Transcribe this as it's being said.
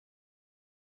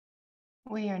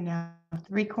We are now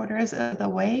 3/4 of the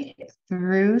way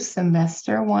through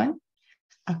semester one.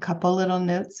 A couple little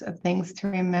notes of things to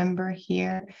remember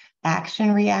here.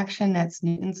 Action, reaction, that's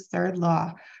Newton's third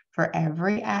law. For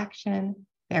every action,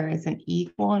 there is an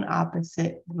equal and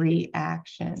opposite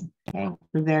reaction. Okay,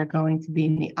 so they're going to be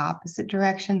in the opposite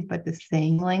directions, but the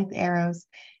same length arrows.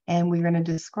 And we're going to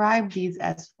describe these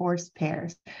as force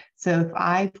pairs. So if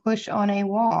I push on a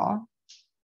wall,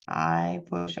 I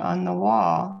push on the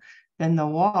wall, then the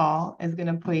wall is going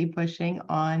to be pushing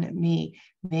on me.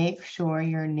 Make sure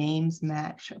your names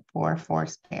match for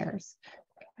force pairs.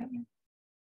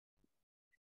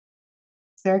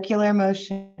 Circular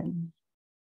motion.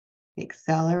 The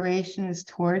acceleration is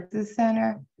towards the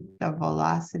center. The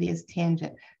velocity is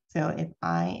tangent. So if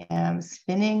I am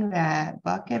spinning that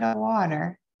bucket of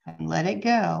water and let it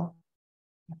go,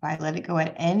 if I let it go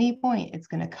at any point, it's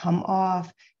going to come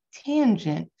off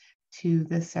tangent to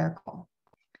the circle.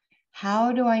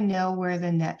 How do I know where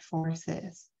the net force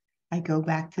is? I go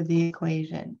back to the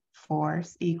equation.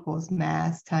 Force equals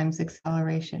mass times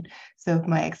acceleration. So if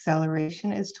my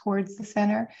acceleration is towards the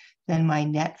center, then my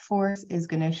net force is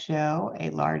going to show a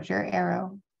larger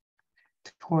arrow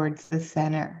towards the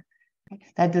center.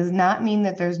 That does not mean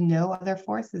that there's no other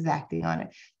forces acting on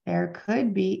it. There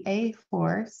could be a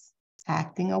force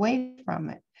acting away from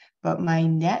it, but my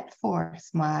net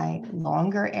force, my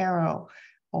longer arrow,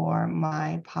 or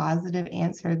my positive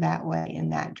answer that way in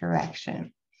that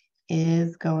direction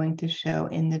is going to show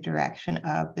in the direction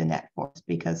of the net force,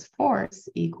 because force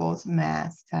equals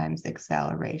mass times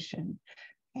acceleration.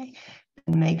 Okay.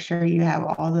 And make sure you have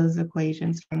all those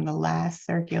equations from the last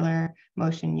circular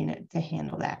motion unit to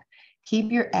handle that.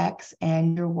 Keep your X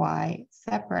and your Y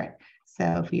separate.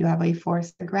 So if you have a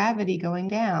force of gravity going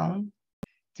down,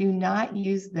 do not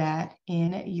use that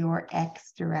in your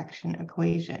X direction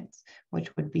equations,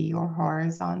 which would be your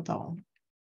horizontal.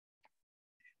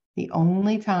 The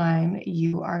only time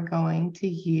you are going to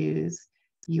use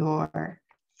your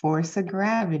force of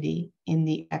gravity in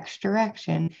the X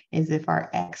direction is if our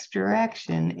X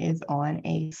direction is on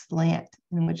a slant,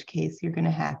 in which case you're going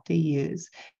to have to use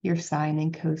your sine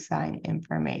and cosine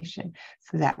information.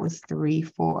 So that was 3,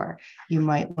 4. You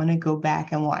might want to go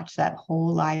back and watch that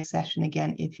whole live session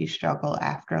again if you struggle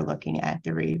after looking at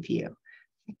the review.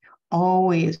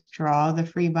 Always draw the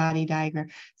free body diagram.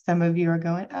 Some of you are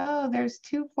going, oh, there's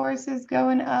 2 forces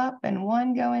going up and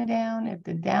 1 going down. If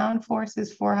the down force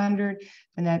is 400,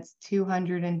 then that's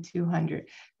 200 and 200.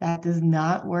 That does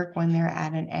not work when they're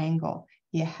at an angle.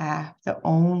 You have to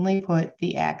only put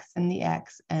the X in the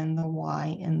X and the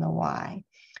Y in the Y.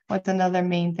 What's another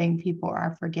main thing people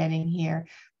are forgetting here?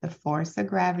 The force of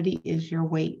gravity is your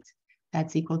weight.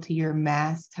 That's equal to your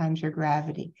mass times your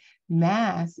gravity.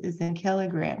 Mass is in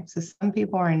kilograms. So some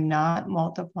people are not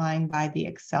multiplying by the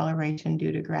acceleration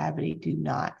due to gravity. Do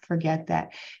not forget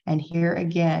that. And here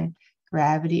again,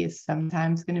 gravity is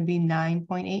sometimes going to be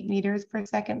 9.8 meters per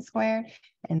second squared,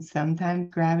 and sometimes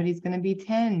gravity is going to be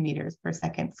 10 meters per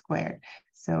second squared.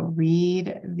 So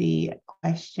read the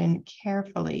question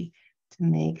carefully to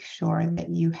make sure that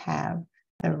you have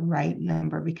the right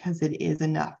number, because it is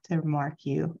enough to mark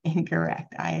you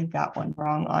incorrect. I got one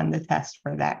wrong on the test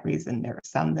for that reason. There are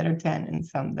some that are 10 and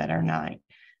some that are 9.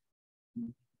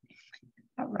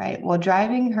 All right, well,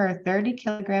 driving her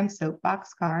 30-kilogram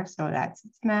soapbox car, so that's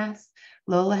its mass,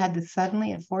 Lola had to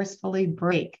suddenly and forcefully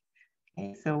brake.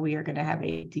 Okay, so we are going to have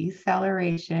a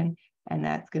deceleration, and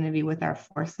that's going to be with our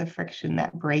force of friction.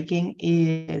 That braking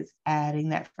is adding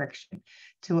that friction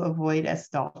to avoid a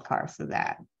stalled car. So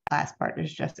that last part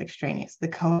is just extraneous. The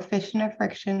coefficient of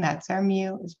friction, that's our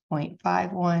mu, is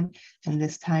 0.51, and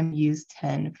this time use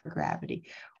 10 for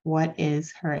gravity. What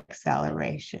is her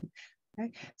acceleration?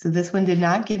 Okay. So this one did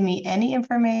not give me any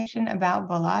information about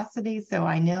velocity, so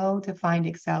I know to find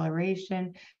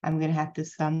acceleration, I'm going to have to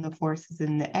sum the forces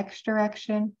in the X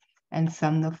direction and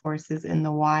sum the forces in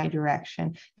the Y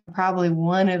direction. Probably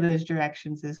one of those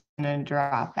directions is going to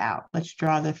drop out. Let's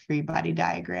draw the free body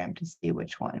diagram to see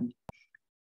which one.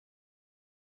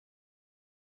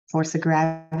 Force of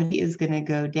gravity is going to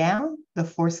go down. The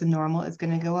force of normal is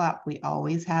going to go up. We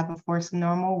always have a force of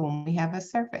normal when we have a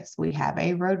surface. We have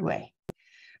a roadway.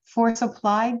 Force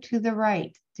applied to the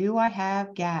right. Do I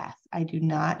have gas? I do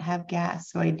not have gas,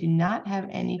 so I do not have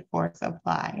any force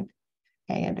applied.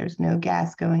 Okay, and there's no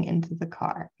gas going into the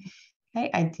car.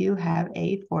 Okay, I do have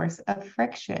a force of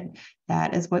friction.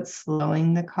 That is what's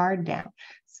slowing the car down.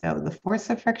 So the force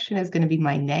of friction is going to be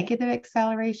my negative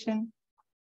acceleration.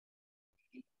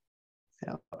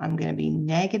 So I'm going to be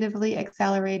negatively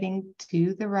accelerating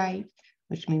to the right,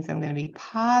 which means I'm going to be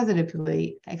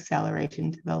positively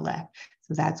accelerating to the left.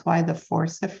 So that's why the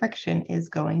force of friction is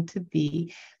going to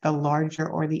be the larger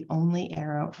or the only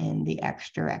arrow in the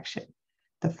X direction.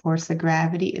 The force of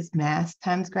gravity is mass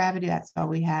times gravity. That's why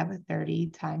we have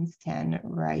 30 times 10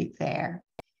 right there.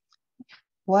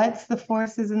 What's the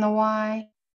forces in the Y?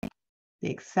 The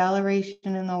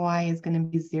acceleration in the Y is going to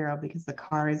be 0 because the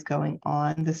car is going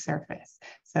on the surface.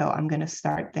 So I'm going to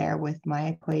start there with my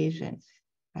equation.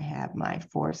 I have my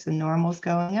force of normals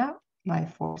going up, my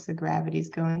force of gravity is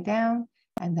going down,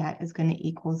 and that is going to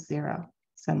equal 0.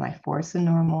 So my force of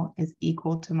normal is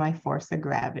equal to my force of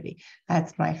gravity.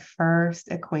 That's my first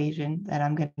equation that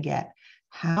I'm going to get.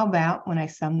 How about when I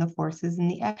sum the forces in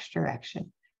the X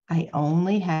direction? I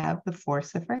only have the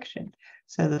force of friction.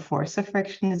 So the force of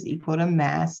friction is equal to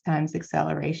mass times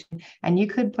acceleration. And you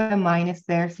could put a minus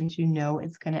there since you know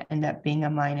it's going to end up being a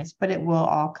minus, but it will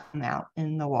all come out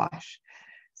in the wash.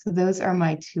 So those are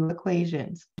my two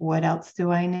equations. What else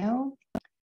do I know?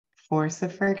 Force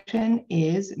of friction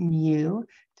is mu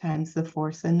times the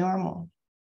force of normal.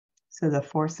 So the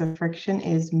force of friction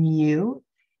is mu.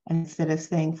 And instead of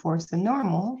saying force of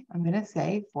normal, I'm going to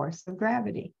say force of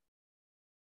gravity.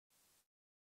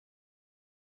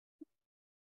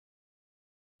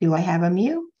 Do I have a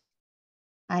mu?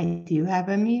 I do have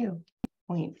a mu,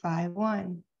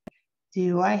 0.51.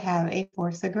 Do I have a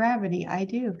force of gravity? I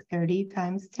do, 30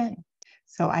 times 10.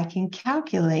 So I can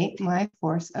calculate my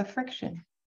force of friction.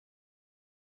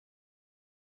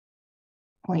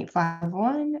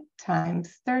 0.51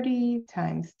 times 30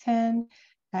 times 10,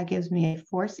 that gives me a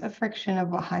force of friction of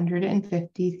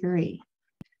 153.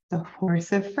 The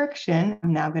force of friction,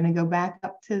 I'm now going to go back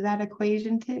up to that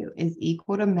equation too, is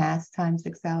equal to mass times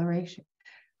acceleration.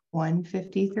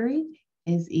 153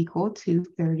 is equal to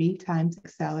 30 times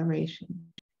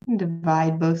acceleration.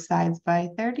 Divide both sides by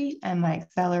 30, and my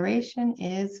acceleration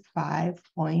is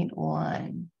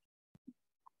 5.1.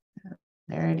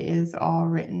 There it is all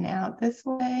written out this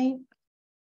way.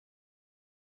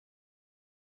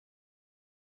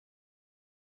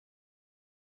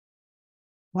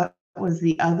 What was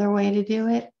the other way to do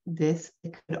it? This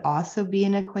could also be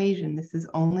an equation. This is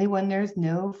only when there's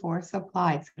no force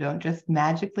applied. So don't just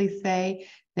magically say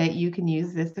that you can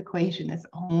use this equation. This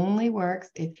only works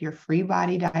if your free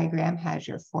body diagram has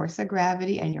your force of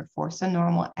gravity and your force of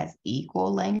normal as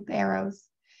equal length arrows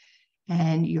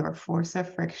and your force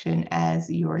of friction as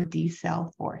your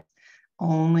decel force.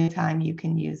 Only time you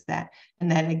can use that.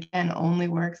 And that again only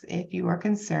works if you are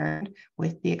concerned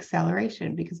with the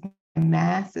acceleration because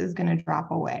mass is going to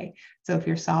drop away. So if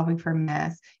you're solving for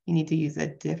mass, you need to use a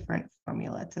different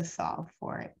formula to solve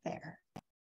for it there.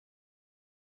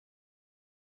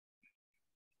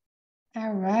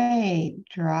 All right,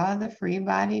 draw the free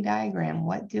body diagram.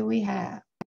 What do we have?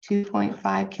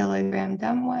 2.5 kilogram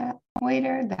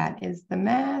dumbwaiter, that is the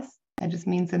mass. That just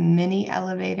means a mini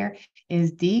elevator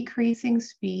is decreasing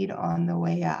speed on the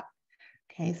way up.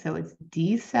 Okay, so it's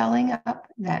decelling up.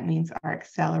 That means our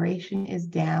acceleration is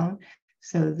down.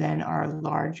 So then our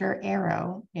larger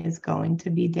arrow is going to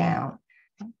be down.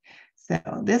 So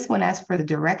this one asks for the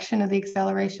direction of the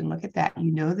acceleration. Look at that.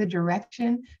 You know the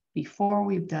direction before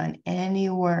we've done any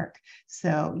work.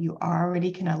 So you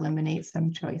already can eliminate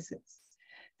some choices.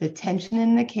 The tension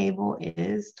in the cable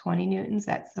is 20 newtons.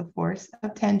 That's the force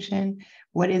of tension.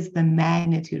 What is the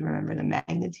magnitude? Remember, the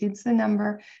magnitude's the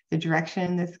number. The direction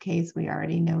in this case, we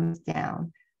already know is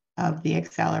down of the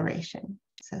acceleration.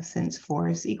 So since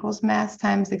force equals mass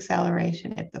times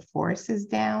acceleration, if the force is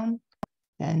down,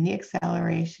 then the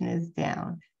acceleration is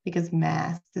down because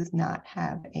mass does not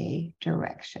have a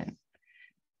direction.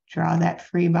 Draw that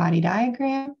free body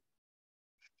diagram.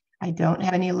 I don't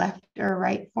have any left or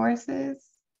right forces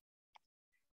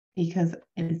because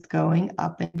it's going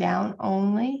up and down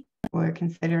only. We're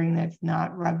considering that it's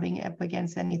not rubbing up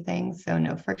against anything. So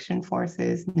no friction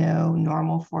forces, no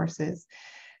normal forces.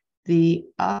 The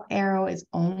up arrow is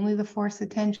only the force of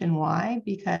tension. Why?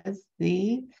 Because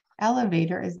the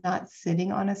elevator is not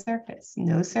sitting on a surface.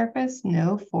 No surface,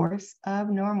 no force of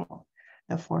normal.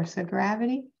 The force of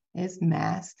gravity is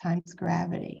mass times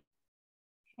gravity.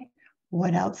 Okay.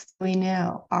 What else do we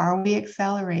know? Are we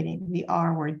accelerating? We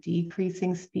are. We're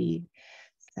decreasing speed.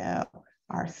 So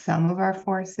our sum of our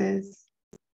forces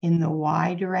in the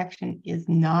y direction is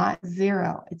not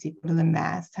 0. It's equal to the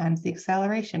mass times the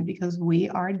acceleration because we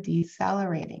are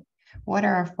decelerating. What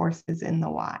are our forces in the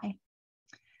y?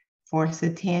 Force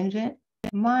of tangent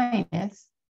minus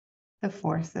the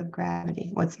force of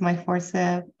gravity. What's my force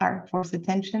of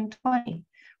tension? 20.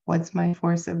 What's my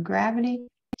force of gravity?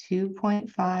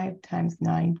 2.5 times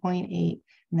 9.8.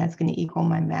 And that's going to equal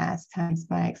my mass times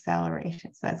my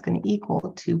acceleration. So that's going to equal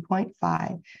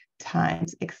 2.5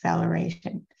 times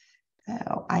acceleration.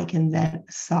 So I can then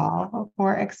solve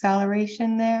for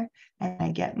acceleration there, and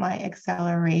I get my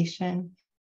acceleration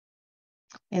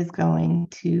is going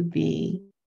to be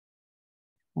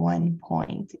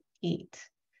 1.8.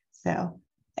 So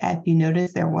if you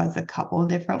notice, there was a couple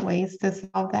different ways to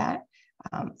solve that.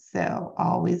 So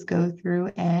always go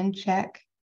through and check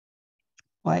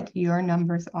what your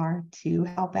numbers are to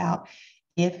help out.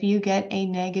 If you get a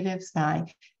negative sign,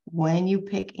 when you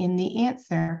pick in the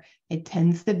answer, it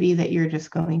tends to be that you're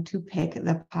just going to pick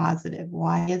the positive.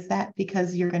 Why is that?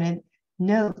 Because you're going to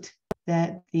note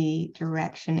that the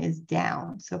direction is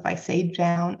down. So if I say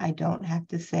down, I don't have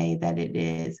to say that it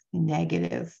is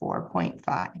negative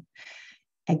 4.5.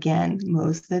 Again,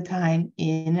 most of the time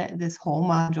in this whole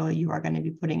module, you are going to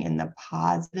be putting in the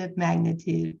positive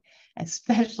magnitude,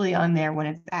 especially on there when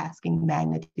it's asking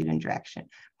magnitude and direction.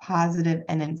 Positive,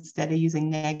 and instead of using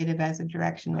negative as a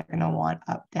direction, they're going to want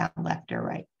up, down, left, or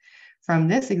right. From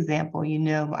this example, you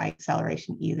know my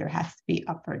acceleration either has to be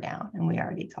up or down, and we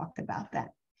already talked about that.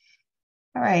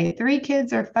 All right, 3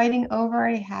 kids are fighting over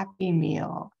a Happy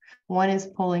Meal. One is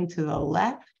pulling to the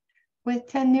left with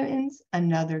 10 newtons,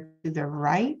 another to the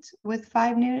right with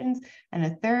 5 newtons, and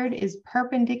a third is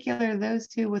perpendicular to those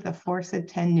two with a force of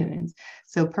 10 newtons.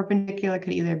 So perpendicular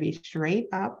could either be straight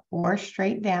up or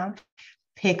straight down.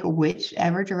 Pick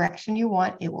whichever direction you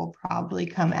want. It will probably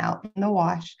come out in the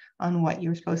wash on what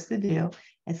you're supposed to do,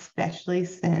 especially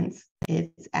since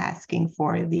it's asking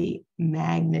for the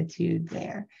magnitude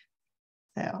there.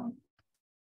 So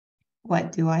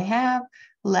what do I have?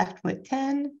 Left with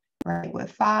 10, right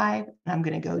with 5, and I'm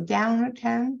going to go down with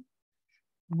 10.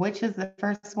 Which is the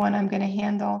first one I'm going to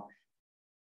handle?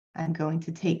 I'm going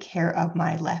to take care of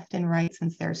my left and right.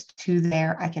 Since there's 2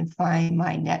 there, I can find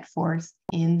my net force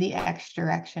in the x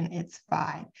direction. It's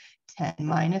 5. 10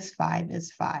 minus 5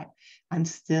 is 5. I'm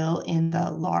still in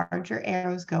the larger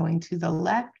arrows going to the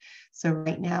left. So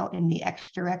right now in the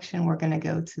x direction, we're going to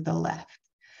go to the left.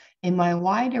 In my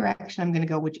y direction, I'm going to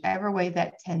go whichever way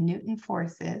that 10 Newton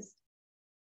force is.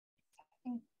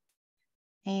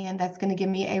 And that's going to give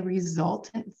me a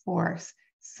resultant force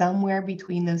somewhere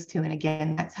between those two. And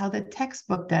again, that's how the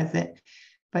textbook does it.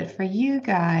 But for you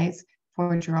guys,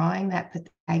 for drawing that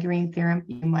Pythagorean theorem,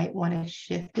 you might want to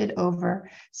shift it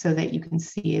over so that you can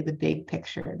see the big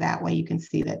picture. That way you can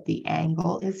see that the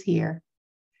angle is here.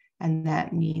 And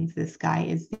that means this guy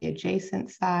is the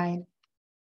adjacent side.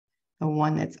 The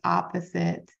one that's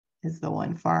opposite is the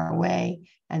one far away.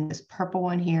 And this purple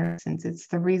one here, since it's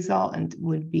the resultant,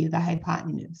 would be the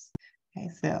hypotenuse. Okay,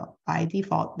 so by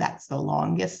default, that's the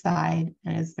longest side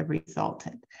and is the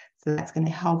resultant. So that's going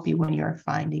to help you when you're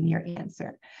finding your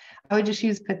answer. I would just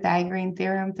use Pythagorean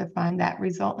theorem to find that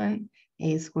resultant.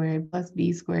 A squared plus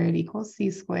b squared equals c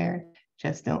squared.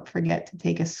 Just don't forget to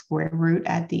take a square root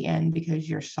at the end because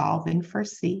you're solving for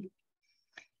c.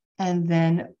 And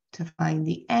then to find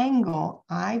the angle,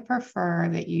 I prefer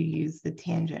that you use the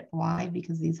tangent. Why?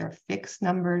 Because these are fixed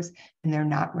numbers and they're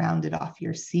not rounded off.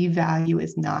 Your C value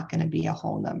is not going to be a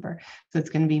whole number. So it's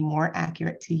going to be more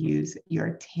accurate to use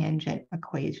your tangent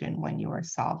equation when you are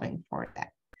solving for that.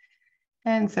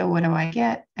 And so what do I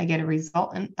get? I get a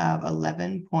resultant of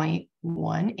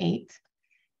 11.18.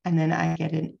 And then I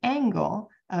get an angle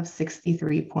of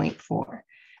 63.4.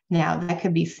 Now that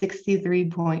could be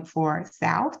 63.4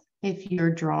 south if your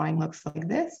drawing looks like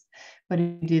this, but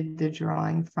if you did the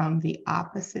drawing from the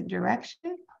opposite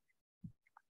direction,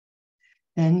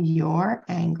 then your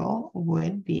angle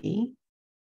would be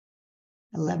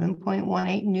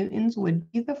 11.18 newtons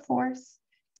would be the force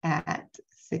at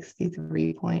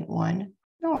 63.1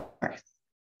 north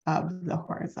of the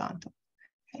horizontal.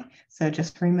 Okay, so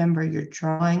just remember your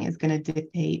drawing is going to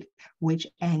dictate which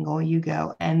angle you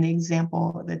go. And the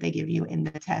example that they give you in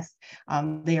the test,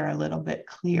 they are a little bit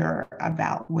clearer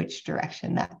about which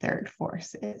direction that third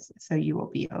force is. So you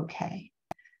will be okay.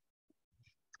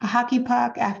 A hockey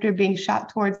puck after being shot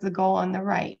towards the goal on the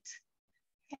right.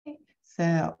 Okay,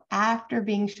 so after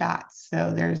being shot,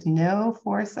 so there's no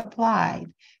force applied,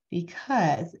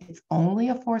 because it's only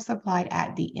a force applied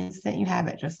at the instant you have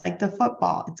it, just like the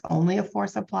football. It's only a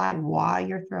force applied while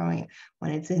you're throwing it.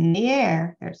 When it's in the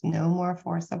air, there's no more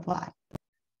force applied.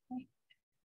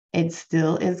 It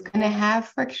still is going to have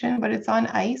friction, but it's on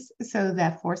ice. So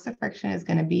that force of friction is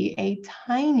going to be a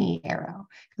tiny arrow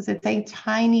because it's a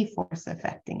tiny force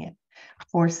affecting it.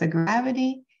 Force of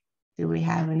gravity, do we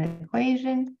have an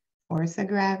equation? Force of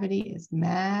gravity is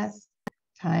mass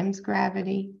times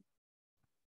gravity.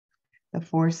 The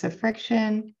force of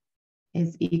friction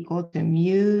is equal to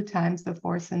mu times the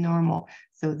force of normal.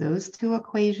 So those two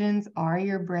equations are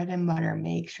your bread and butter.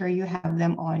 Make sure you have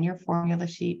them on your formula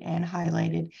sheet and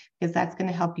highlighted, because that's going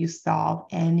to help you solve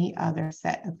any other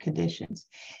set of conditions.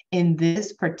 In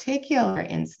this particular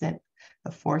instant,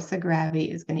 the force of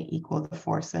gravity is going to equal the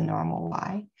force of normal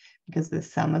y, because the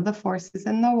sum of the forces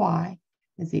in the y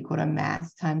is equal to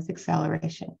mass times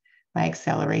acceleration. My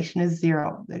acceleration is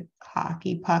 0. The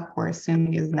hockey puck we're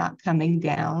assuming is not coming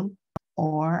down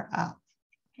or up.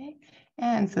 Okay,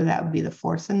 and so that would be the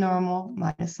force of normal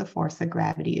minus the force of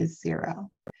gravity is 0.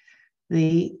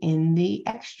 In the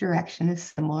x direction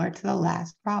is similar to the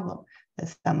last problem.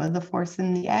 The sum of the force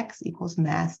in the x equals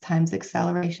mass times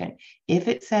acceleration. If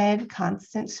it said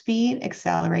constant speed,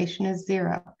 acceleration is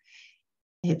 0.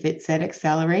 If it said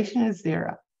acceleration is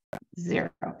 0, 0.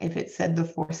 If it said the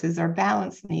forces are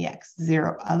balanced in the x,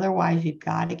 0. Otherwise, you've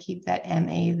got to keep that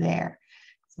ma there.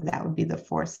 So that would be the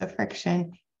force of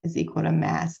friction is equal to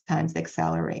mass times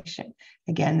acceleration.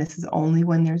 Again, this is only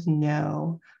when there's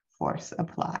no force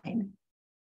applied.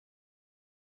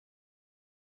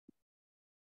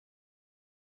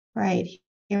 Right,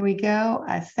 here we go.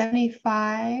 A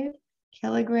 75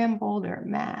 kilogram boulder,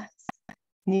 mass,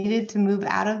 needed to move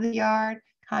out of the yard.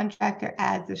 Contractor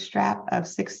adds a strap of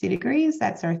 60 degrees,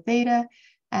 that's our theta,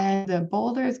 and the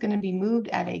boulder is going to be moved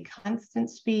at a constant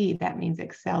speed. That means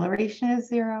acceleration is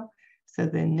 0, so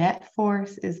the net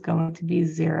force is going to be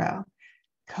 0.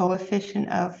 Coefficient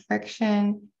of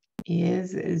friction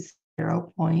is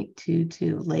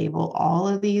 0.22. Label all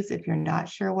of these. If you're not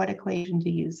sure what equation to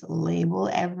use, label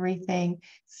everything,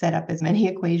 set up as many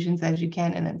equations as you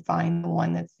can, and then find the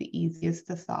one that's the easiest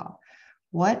to solve.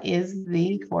 What is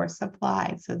the force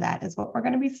applied? So that is what we're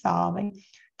going to be solving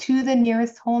to the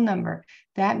nearest whole number.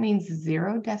 That means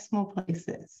 0 decimal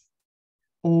places,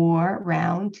 or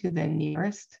round to the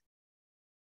nearest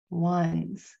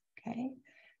ones, okay?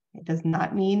 It does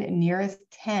not mean nearest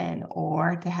 10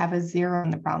 or to have a 0 in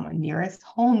the problem. Nearest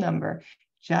whole number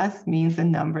just means the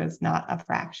number is not a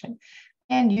fraction.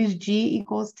 And use g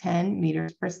equals 10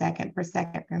 meters per second per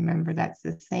second. Remember, that's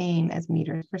the same as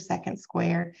meters per second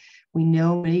squared. We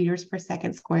know meters per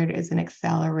second squared is an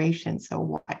acceleration, so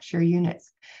watch your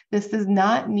units. This does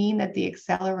not mean that the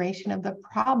acceleration of the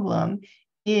problem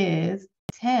is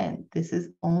 10. This is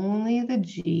only the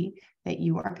g that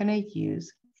you are going to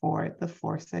use for the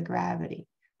force of gravity.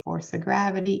 Force of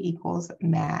gravity equals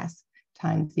mass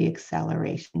times the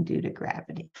acceleration due to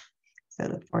gravity. So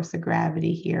the force of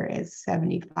gravity here is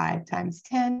 75 times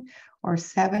 10, or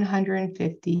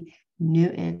 750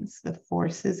 newtons. The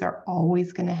forces are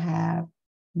always going to have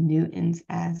newtons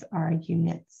as our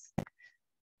units.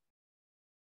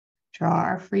 Draw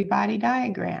our free body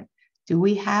diagram. Do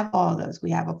we have all those?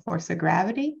 We have a force of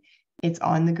gravity. It's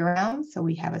on the ground, so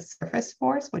we have a surface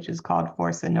force, which is called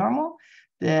force of normal.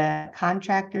 The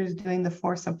contractor is doing the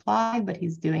force applied, but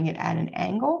he's doing it at an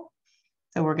angle.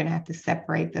 So we're going to have to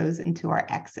separate those into our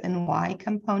x and y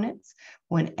components.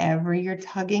 Whenever you're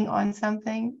tugging on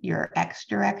something, your x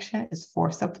direction is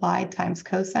force applied times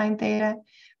cosine theta.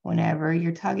 Whenever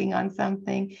you're tugging on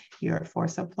something, your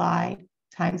force applied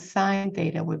times sine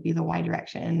theta would be the y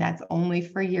direction. And that's only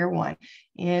for year 1.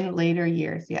 In later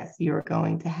years, yes, you're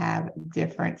going to have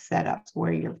different setups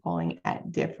where you're pulling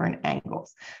at different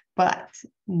angles, but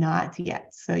not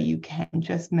yet. So you can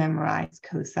just memorize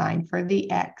cosine for the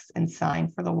x and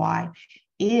sine for the y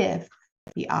if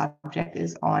the object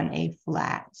is on a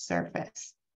flat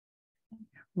surface.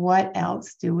 What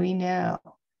else do we know?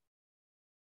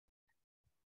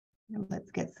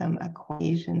 Let's get some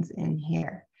equations in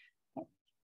here.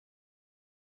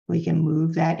 We can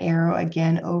move that arrow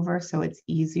again over so it's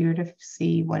easier to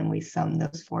see when we sum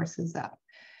those forces up.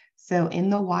 So in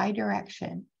the y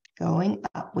direction, going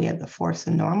up, we have the force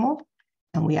of normal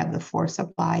and we have the force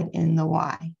applied in the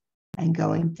y. And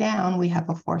going down, we have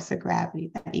a force of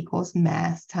gravity that equals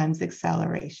mass times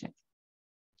acceleration.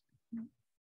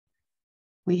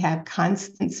 We have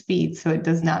constant speed, so it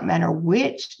does not matter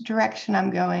which direction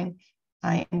I'm going,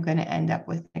 I am going to end up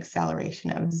with an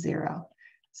acceleration of 0.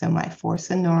 So my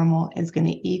force of normal is going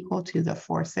to equal to the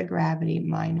force of gravity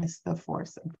minus the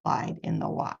force applied in the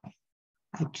y.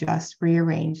 I just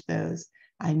rearranged those.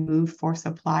 I moved force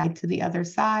applied to the other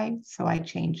side, so I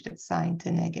changed its sign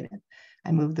to negative.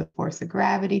 I moved the force of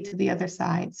gravity to the other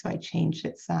side, so I changed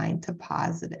its sign to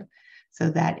positive. So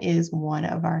that is one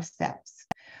of our steps.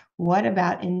 What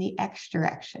about in the x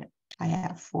direction? I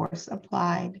have force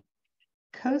applied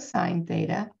cosine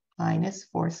theta minus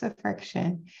force of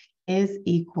friction is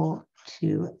equal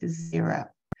to 0.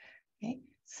 Okay,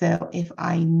 so if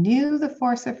I knew the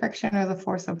force of friction or the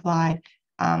force applied,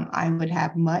 I would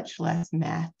have much less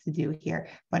math to do here,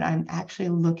 but I'm actually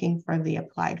looking for the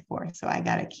applied force. So I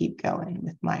got to keep going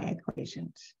with my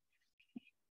equations.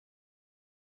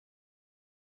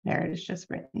 There it is, just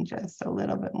written just a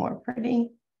little bit more pretty.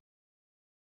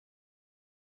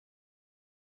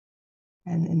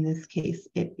 And in this case,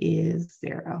 it is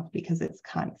 0 because it's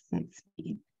constant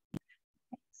speed.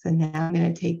 So now I'm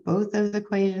going to take both those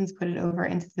equations, put it over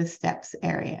into the steps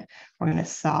area. We're going to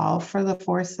solve for the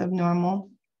force of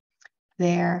normal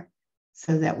there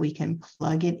so that we can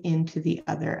plug it into the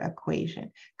other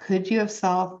equation. Could you have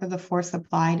solved for the force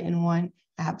applied in one?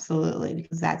 Absolutely,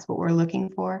 because that's what we're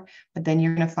looking for. But then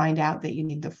you're going to find out that you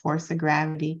need the force of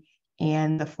gravity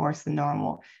and the force of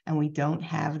normal. And we don't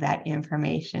have that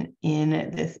information in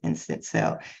this instance.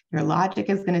 So your logic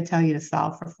is going to tell you to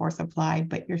solve for force applied,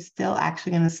 but you're still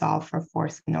actually going to solve for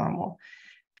force of normal,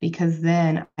 because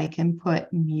then I can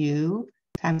put mu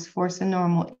times force of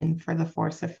normal in for the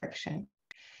force of friction.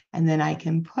 And then I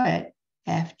can put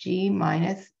Fg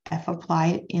minus F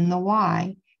applied in the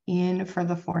y in for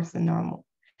the force of normal.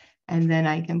 And then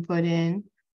I can put in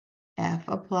F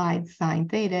applied sine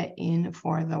theta in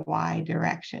for the y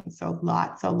direction. So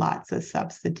lots of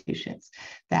substitutions.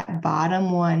 That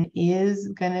bottom one is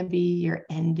going to be your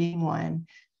ending one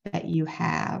that you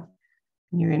have.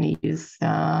 You're going to use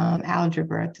some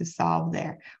algebra to solve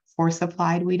there. Force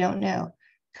applied, we don't know.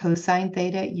 Cosine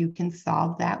theta, you can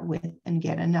solve that with and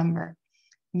get a number.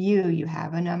 Mu, you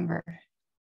have a number.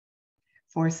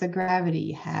 Force of gravity,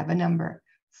 you have a number.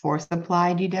 Force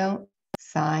applied, you don't.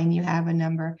 Sine, you have a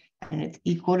number, and it's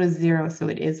equal to 0. So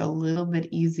it is a little bit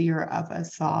easier of a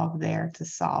solve there to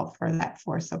solve for that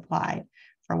force applied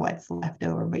for what's left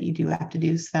over. But you do have to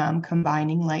do some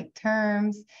combining like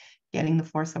terms, getting the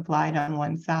force applied on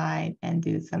one side, and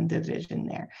do some division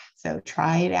there. So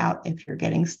try it out if you're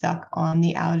getting stuck on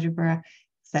the algebra.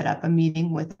 Set up a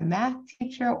meeting with a math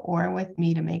teacher or with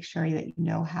me to make sure that you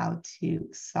know how to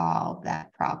solve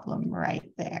that problem right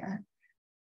there.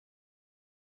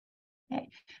 Okay.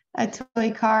 A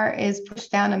toy car is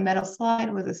pushed down a metal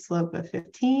slide with a slope of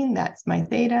 15. That's my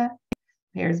theta.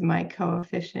 Here's my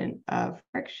coefficient of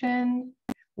friction.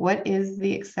 What is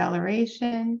the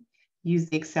acceleration? Use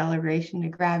the acceleration to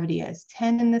gravity as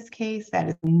 10 in this case. That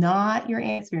is not your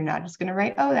answer. You're not just going to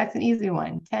write, oh, that's an easy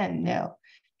one, 10. No.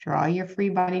 Draw your free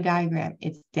body diagram.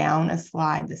 It's down a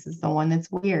slide. This is the one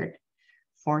that's weird.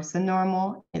 Force of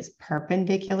normal is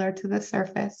perpendicular to the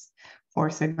surface.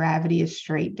 Force of gravity is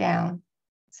straight down.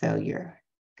 So you're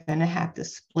going to have to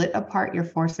split apart your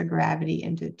force of gravity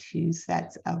into two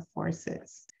sets of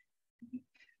forces.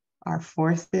 Our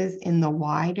forces in the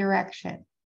y direction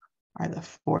are the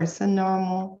force of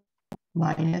normal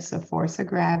minus the force of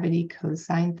gravity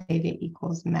cosine theta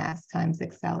equals mass times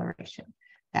acceleration.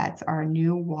 That's our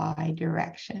new y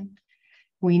direction.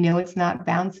 We know it's not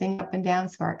bouncing up and down,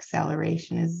 so our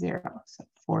acceleration is 0. So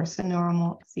force of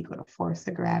normal is equal to force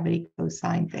of gravity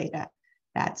cosine theta.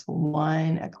 That's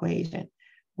one equation.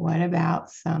 What about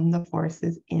sum the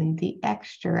forces in the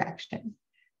x direction?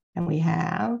 And we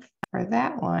have, for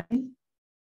that one,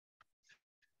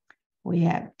 we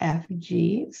have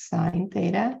Fg sine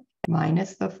theta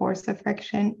minus the force of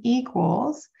friction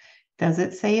equals, does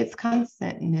it say it's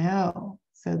constant? No.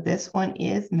 So this one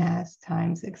is mass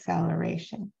times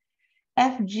acceleration.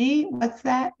 Fg, what's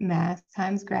that? Mass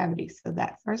times gravity. So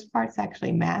that first part's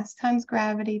actually mass times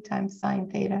gravity times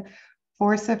sine theta.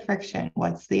 Force of friction.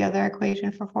 What's the other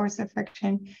equation for force of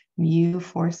friction? Mu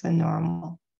force of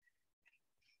normal.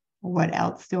 What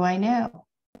else do I know?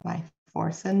 My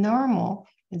force of normal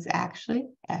is actually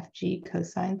Fg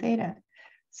cosine theta.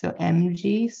 So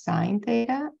mg sine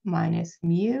theta minus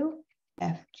mu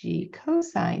Fg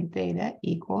cosine theta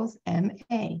equals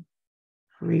ma.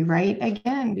 Rewrite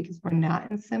again because we're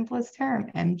not in simplest term.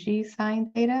 Mg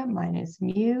sine theta minus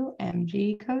mu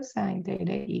mg cosine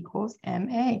theta equals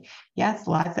ma. Yes,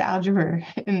 lots of algebra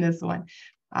in this one.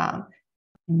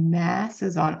 Mass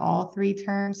is on all three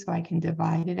terms, so I can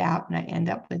divide it out and I end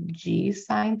up with g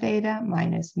sine theta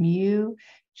minus mu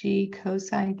g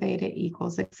cosine theta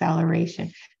equals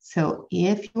acceleration. So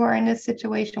if you are in a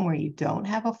situation where you don't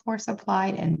have a force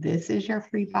applied and this is your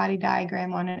free body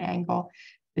diagram on an angle,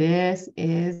 this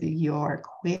is your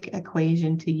quick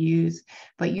equation to use,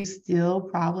 but you still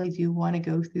probably do want to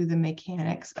go through the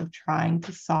mechanics of trying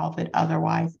to solve it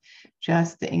otherwise,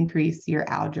 just to increase your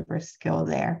algebra skill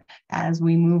there. As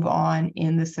we move on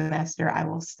in the semester, I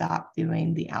will stop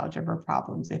doing the algebra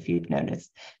problems if you've noticed,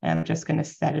 and I'm just going to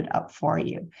set it up for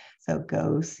you. So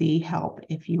go see help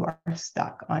if you are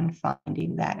stuck on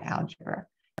finding that algebra.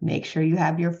 Make sure you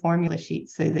have your formula sheet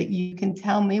so that you can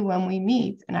tell me when we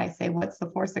meet and I say, what's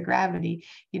the force of gravity?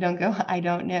 You don't go, I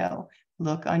don't know.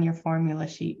 Look on your formula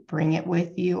sheet, bring it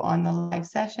with you on the live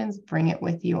sessions, bring it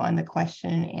with you on the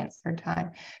question and answer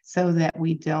time so that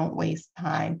we don't waste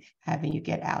time having you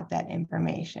get out that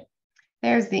information.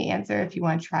 There's the answer if you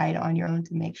want to try it on your own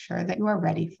to make sure that you are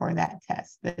ready for that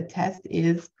test. The test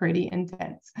is pretty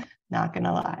intense, not going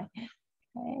to lie.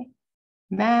 Okay.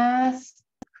 Mass,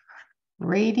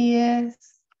 radius,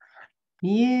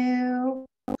 mu.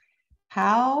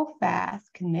 How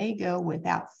fast can they go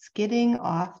without skidding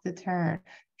off the turn?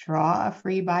 Draw a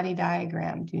free body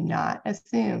diagram. Do not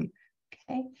assume.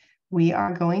 Okay. We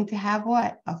are going to have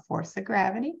what? A force of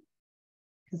gravity,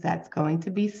 because that's going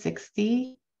to be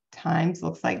 60 times,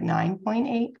 looks like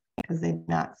 9.8, because they did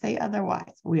not say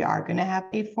otherwise. We are going to have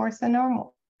a force of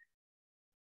normal.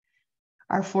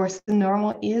 Our force of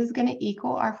normal is going to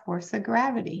equal our force of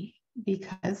gravity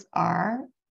because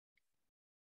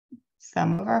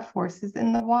sum of our forces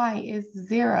in the y is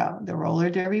 0. The roller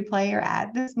derby player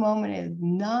at this moment is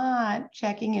not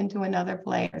checking into another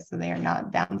player, so they are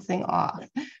not bouncing off,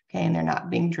 okay, and they're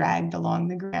not being dragged along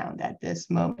the ground at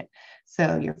this moment.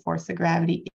 So your force of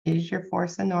gravity is your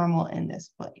force of normal in this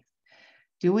place.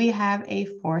 Do we have a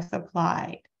force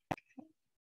applied?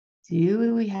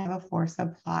 Do we have a force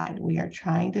applied? We are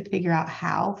trying to figure out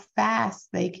how fast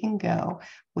they can go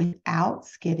without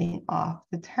skidding off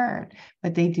the turn,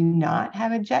 but they do not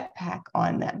have a jetpack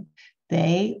on them.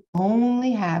 They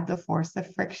only have the force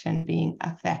of friction being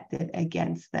affected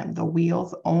against them. The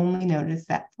wheels only notice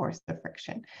that force of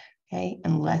friction, okay?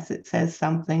 Unless it says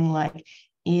something like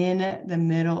in the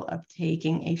middle of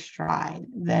taking a stride,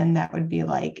 then that would be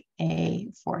like a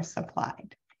force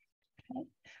applied.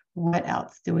 What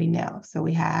else do we know? So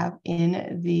we have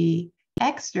in the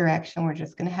x direction, we're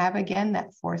just going to have, again,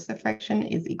 that force of friction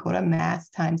is equal to mass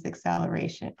times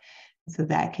acceleration. So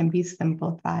that can be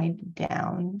simplified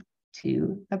down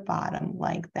to the bottom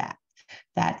like that.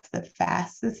 That's the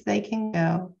fastest they can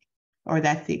go, or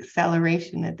that's the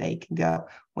acceleration that they can go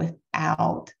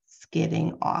without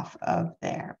skidding off of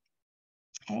there.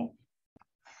 Okay.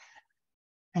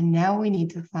 And now we need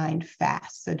to find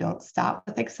fast. So don't stop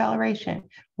with acceleration.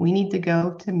 We need to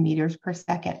go to meters per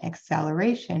second.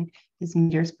 Acceleration is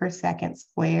meters per second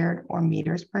squared or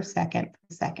meters per second.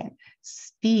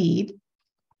 Speed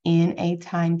in a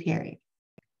time period.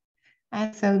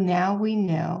 And so now we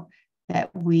know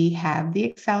that we have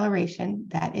the acceleration.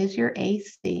 That is your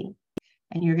AC.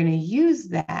 And you're going to use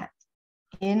that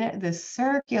in the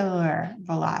circular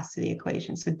velocity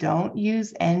equation. So don't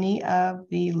use any of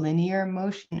the linear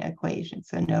motion equations.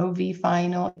 So no V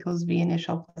final equals V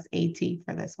initial plus AT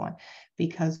for this one,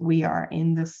 because we are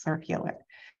in the circular.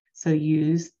 So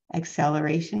use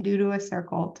acceleration due to a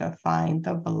circle to find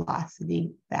the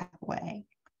velocity that way.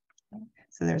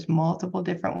 So there's multiple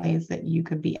different ways that you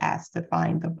could be asked to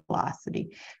find the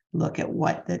velocity. Look at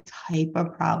what the type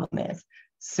of problem is.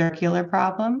 Circular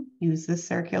problem, use the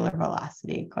circular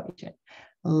velocity equation.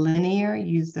 Linear,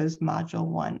 use those module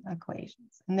 1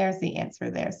 equations. And there's the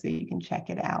answer there, so you can check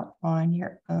it out on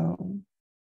your own.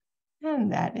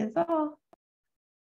 And that is all.